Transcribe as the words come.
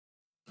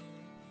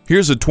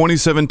Here's a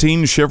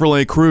 2017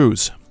 Chevrolet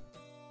Cruze.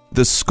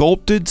 The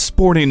sculpted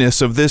sportiness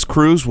of this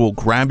Cruze will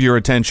grab your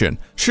attention.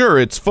 Sure,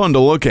 it's fun to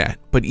look at,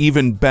 but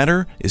even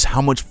better is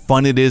how much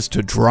fun it is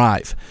to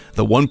drive.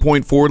 The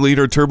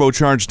 1.4-liter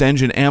turbocharged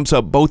engine amps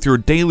up both your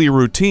daily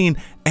routine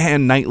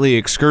and nightly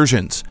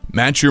excursions.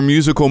 Match your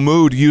musical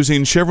mood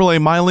using Chevrolet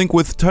MyLink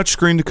with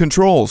touchscreen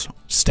controls.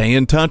 Stay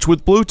in touch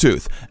with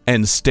Bluetooth,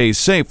 and stay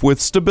safe with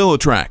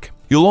StabiliTrak.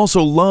 You'll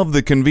also love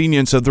the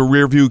convenience of the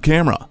rear-view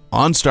camera,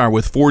 OnStar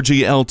with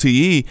 4G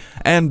LTE,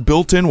 and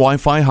built-in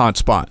Wi-Fi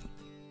hotspot.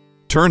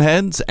 Turn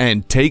heads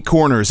and take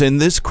corners in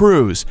this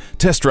Cruze.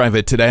 Test drive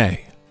it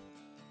today.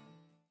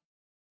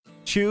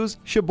 Choose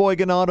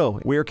Sheboygan Auto.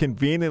 We're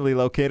conveniently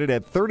located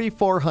at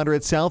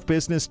 3400 South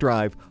Business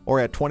Drive or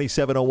at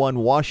 2701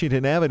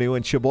 Washington Avenue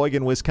in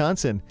Sheboygan,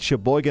 Wisconsin.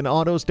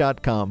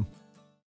 SheboyganAutos.com.